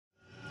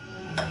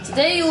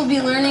Today you will be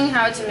learning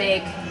how to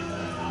make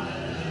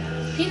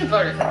peanut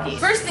butter cookies.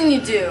 First thing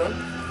you do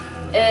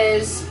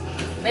is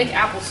make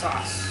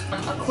applesauce.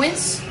 A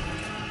quince,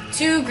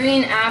 2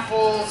 green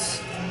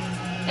apples,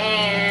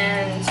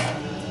 and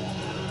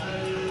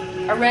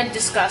a red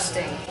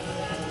disgusting.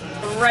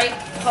 Ripe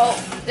pulp.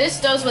 This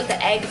does what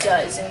the egg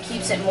does and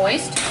keeps it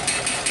moist.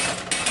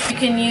 You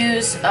can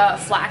use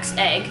flax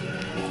egg.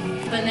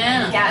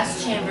 Banana.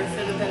 Gas chamber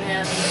for the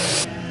banana.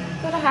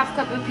 Got a half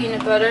cup of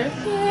peanut butter.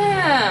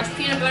 Yeah.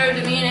 Peanut butter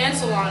to me and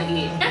Ansel want to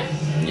eat.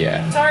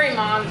 Yeah. Sorry,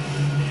 Mom.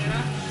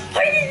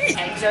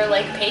 Eggs are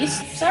like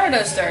paste.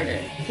 Sourdough starter.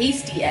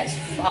 Tasty as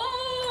fuck.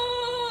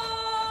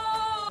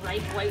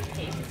 Light white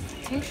paste.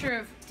 Tincture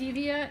of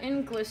stevia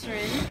and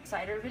glycerin.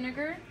 Cider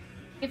vinegar.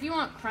 If you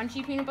want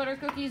crunchy peanut butter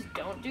cookies,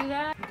 don't do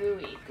that.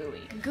 Gooey.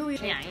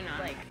 Yeah, you know,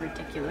 like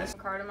ridiculous.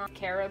 Cardamom,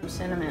 carob,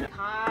 cinnamon,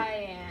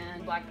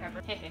 cayenne, black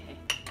pepper.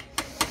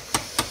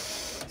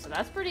 So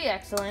that's pretty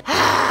excellent.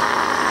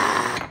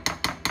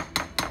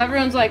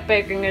 Everyone's like,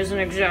 baking is an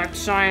exact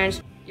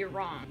science. You're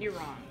wrong. You're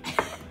wrong.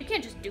 You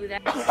can't just do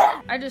that.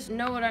 I just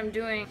know what I'm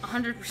doing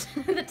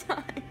 100% of the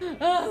time.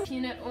 Oh,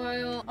 peanut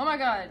oil. Oh my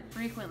god.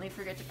 Frequently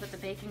forget to put the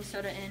baking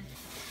soda in.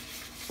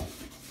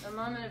 The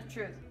moment of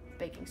truth.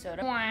 Baking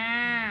soda.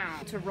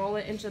 Wow. To roll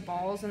it into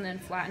balls and then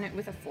flatten it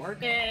with a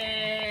fork.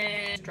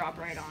 Just drop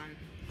right on.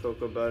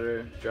 Cocoa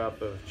butter,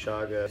 drop of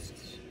chaga,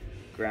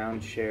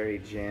 ground cherry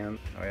jam.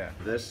 Oh yeah.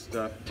 This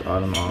stuff,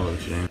 autumn olive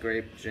jam,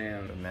 grape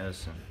jam,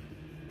 medicine.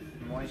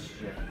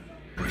 Moisture.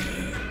 3,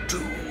 2,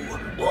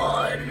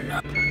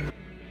 1.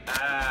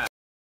 Ah.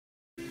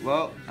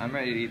 Well, I'm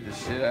ready to eat the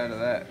shit out of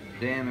that.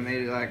 Damn, I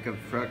made it like a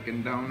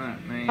fucking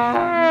donut, man.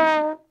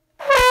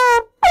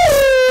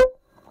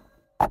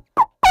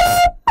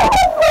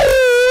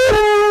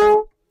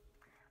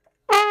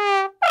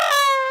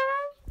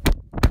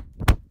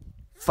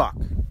 Fuck.